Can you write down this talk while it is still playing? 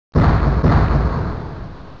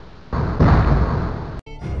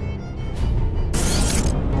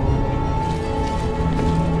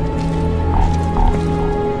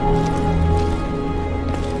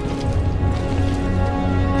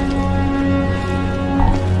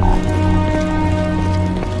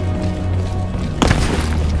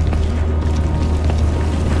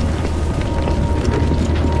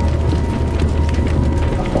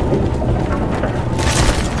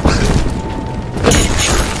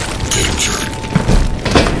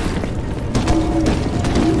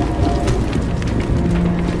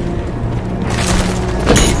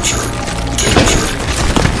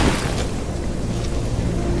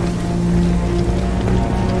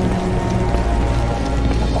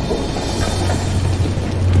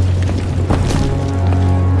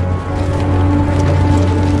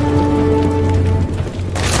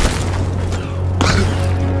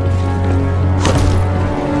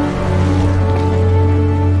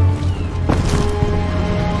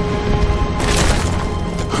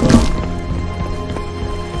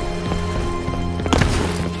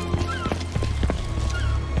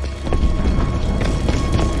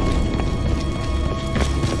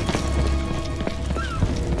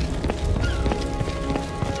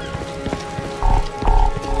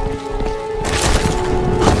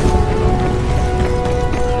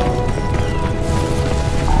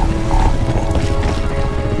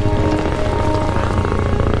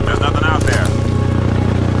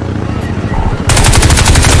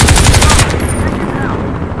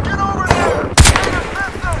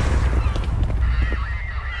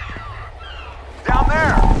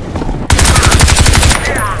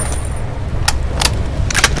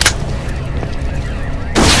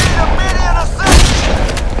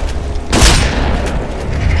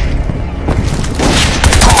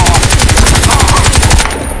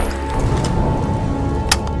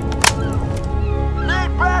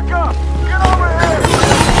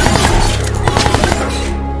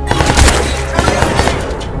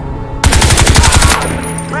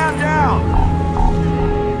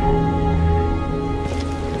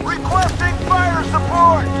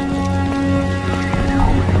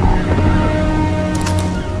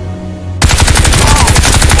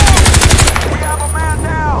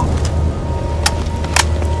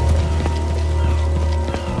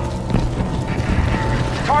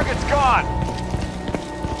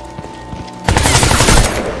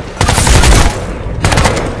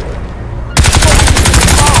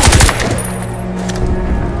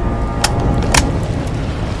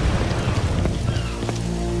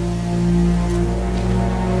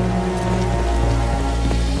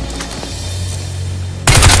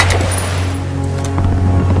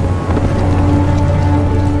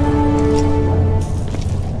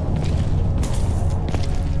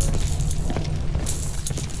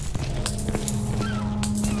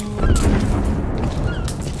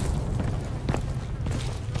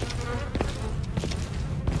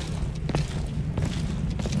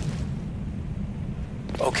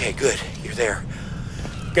Good, you're there.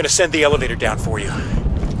 I'm gonna send the elevator down for you.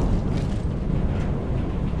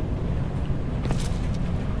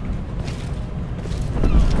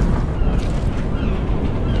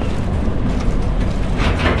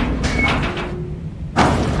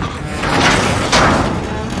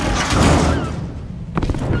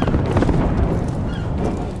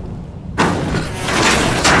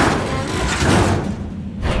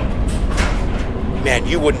 Man,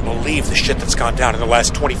 you wouldn't believe the shit that's gone down in the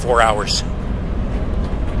last 24 hours.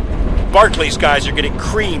 Barclay's guys are getting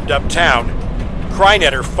creamed uptown.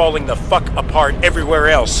 Crynet are falling the fuck apart everywhere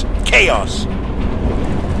else. Chaos.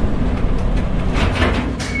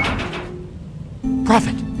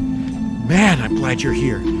 Prophet. Man, I'm glad you're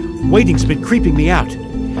here. Waiting's been creeping me out.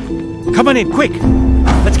 Come on in, quick.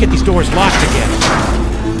 Let's get these doors locked again.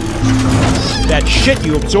 That shit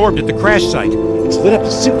you absorbed at the crash site. It's lit up the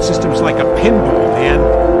suit systems like a pinball,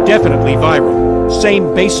 man. Definitely viral.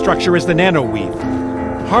 Same base structure as the nanoweave.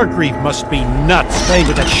 Hargreave must be nuts playing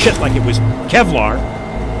with that shit like it was Kevlar.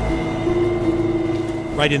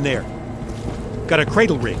 Right in there. Got a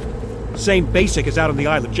cradle rig. Same basic as out on the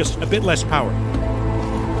island, just a bit less power.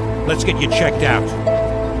 Let's get you checked out.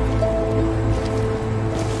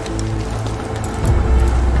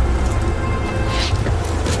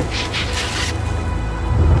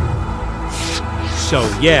 So,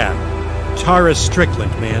 yeah, Tara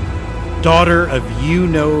Strickland, man. Daughter of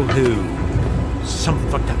you-know-who. Some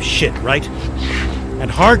fucked up shit, right? And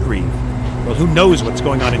Hargreave, well, who knows what's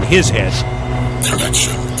going on in his head.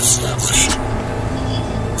 Connection established.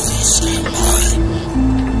 Please stand by.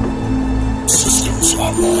 Systems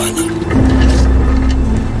online.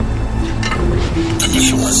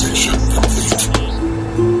 Initialization complete.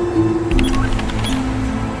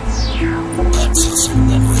 Accessing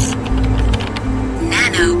memory.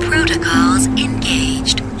 Nano protocols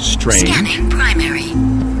engaged. Strange. Scanning primary.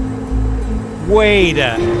 Wait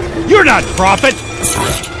You're not Prophet!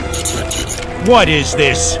 Threat detected. What is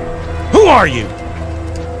this? Who are you?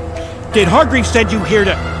 Did Hargreave send you here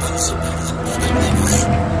to...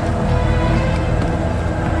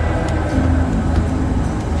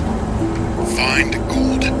 Find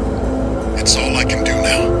gold. It's all I can do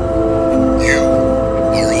now. You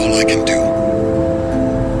are all I can do.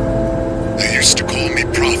 They used to call me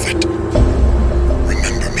Prophet.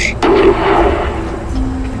 Remember me?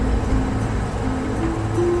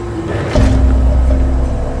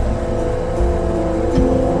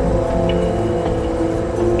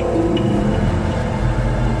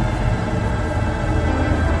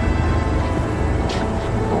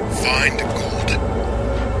 Find gold.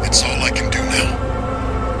 It's all I can do now.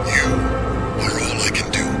 You are all I can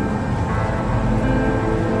do.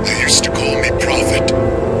 They used to call me Prophet.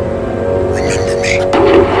 Remember me?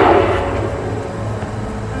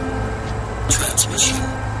 Transmission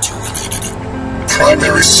terminated.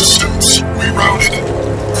 Primary systems rerouted.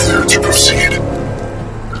 Clear to proceed.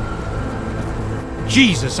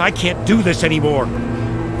 Jesus, I can't do this anymore.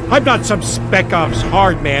 I'm not some Spec Ops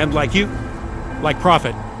hard man like you... like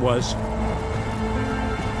Prophet was.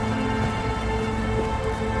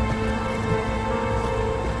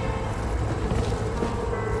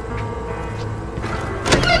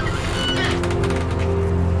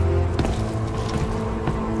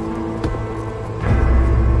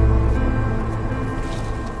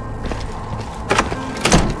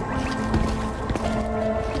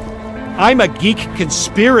 I'm a geek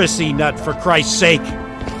conspiracy nut, for Christ's sake.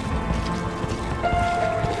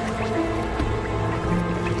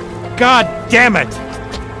 God damn it!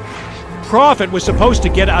 Prophet was supposed to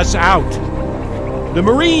get us out. The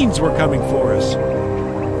Marines were coming for us.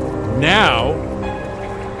 Now...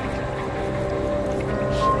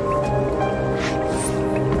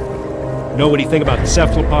 Know anything about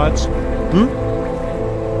cephalopods?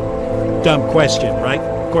 Dumb question, right?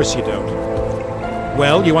 Of course you don't.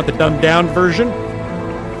 Well, you want the dumbed-down version?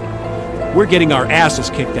 We're getting our asses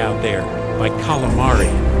kicked out there by calamari.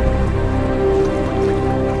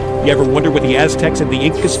 You ever wonder what the Aztecs and the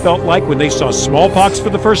Incas felt like when they saw smallpox for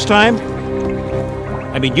the first time?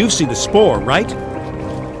 I mean, you've seen the spore, right?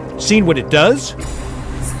 Seen what it does?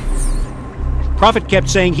 Prophet kept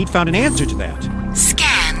saying he'd found an answer to that.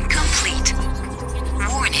 Scan complete.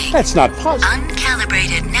 Warning. That's not possible.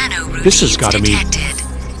 Uncalibrated nanoroutines This has gotta mean... detected.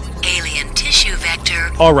 Alien tissue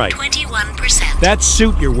vector. All right. 21%. That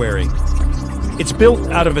suit you're wearing, it's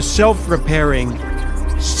built out of a self-repairing,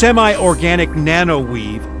 semi-organic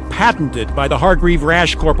nanoweave patented by the Hargreave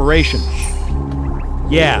Rash Corporation.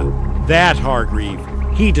 Yeah, that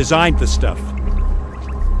Hargreave. He designed the stuff.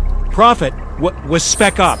 Prophet was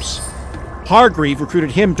Spec Ops. Hargreave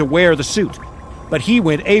recruited him to wear the suit, but he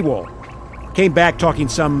went AWOL. Came back talking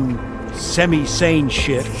some semi-sane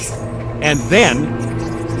shit. And then...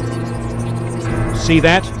 See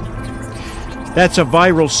that? That's a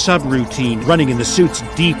viral subroutine running in the suit's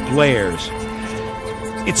deep layers.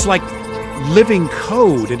 It's like living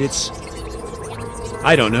code, and it's...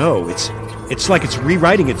 I don't know, it's like it's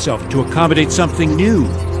rewriting itself to accommodate something new.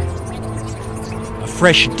 A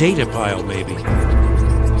fresh data pile, maybe.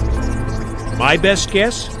 My best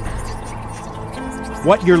guess?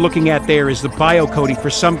 What you're looking at there is the biocoding for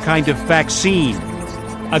some kind of vaccine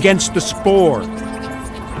against the spore.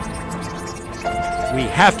 We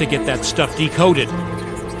have to get that stuff decoded.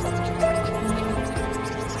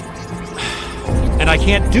 And I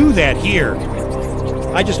can't do that here.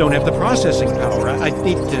 I just don't have the processing power. I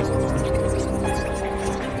need to...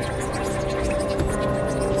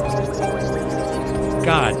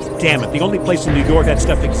 God damn it. The only place in New York that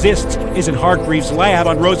stuff exists is in Hargreaves' lab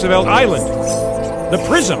on Roosevelt Island. The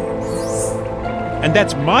Prism. And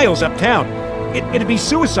that's miles uptown. It'd be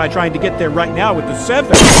suicide trying to get there right now with the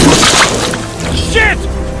 7. Shit!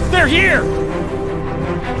 They're here!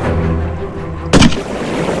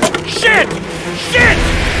 Shit! Shit!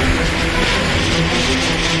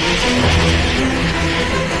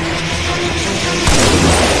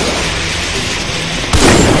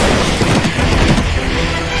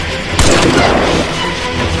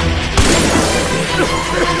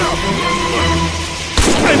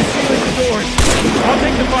 I'm sealing the doors. I'll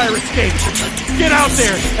take the fire escape. Get out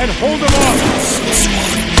there and hold them off.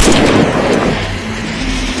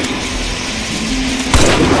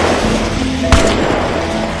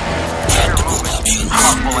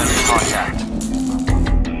 Possible enemy contact.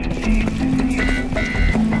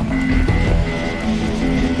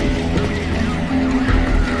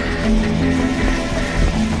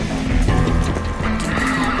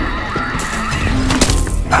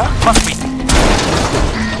 Must be.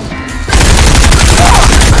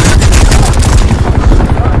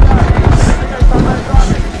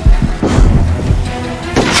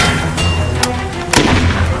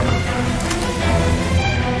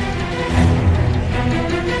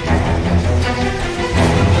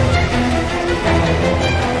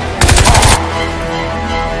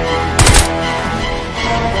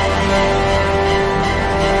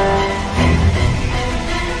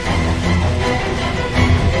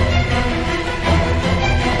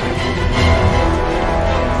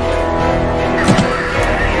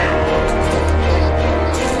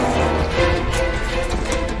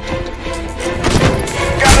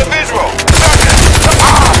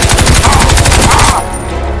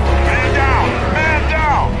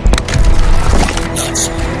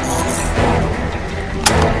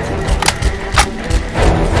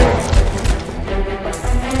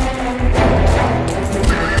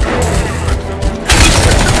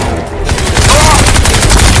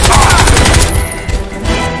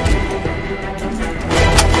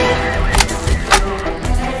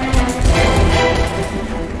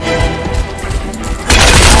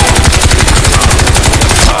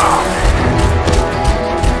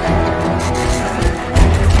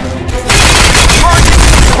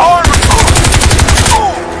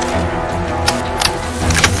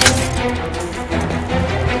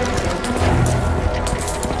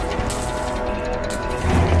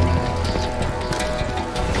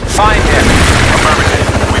 Find him. Affirmative.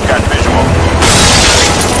 We've got visual.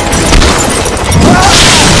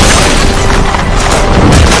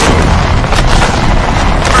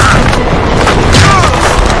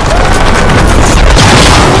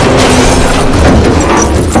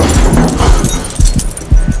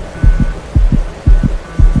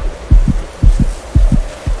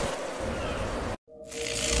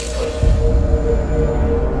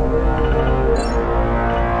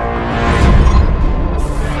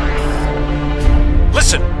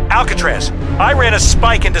 Alcatraz, I ran a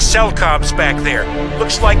spike into cell comms back there.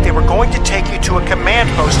 Looks like they were going to take you to a command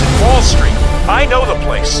post in Wall Street. I know the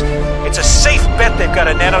place. It's a safe bet they've got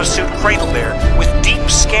a nanosuit cradle there with deep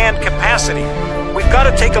scan capacity. We've got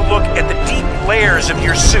to take a look at the deep layers of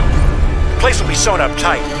your suit. The place will be sewn up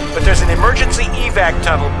tight, but there's an emergency evac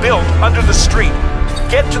tunnel built under the street.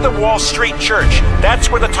 Get to the Wall Street Church.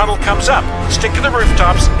 That's where the tunnel comes up. Stick to the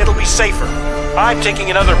rooftops, it'll be safer. I'm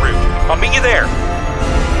taking another route. I'll meet you there.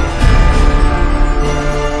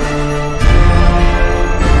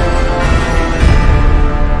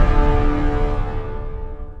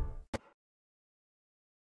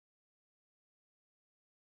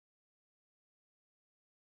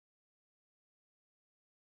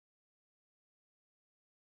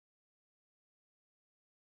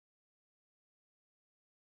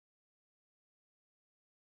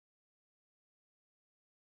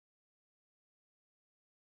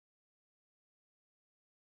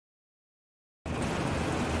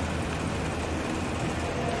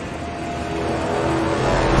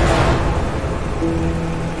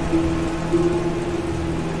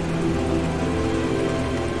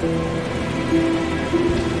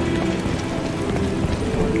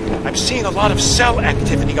 seeing a lot of cell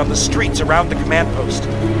activity on the streets around the command post.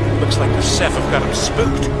 Looks like the Ceph have got them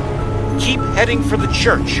spooked. Keep heading for the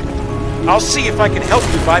church. I'll see if I can help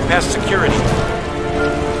you bypass security.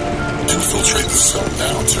 Infiltrate the cell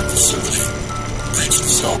down to facility. Reach the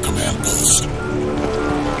cell command post.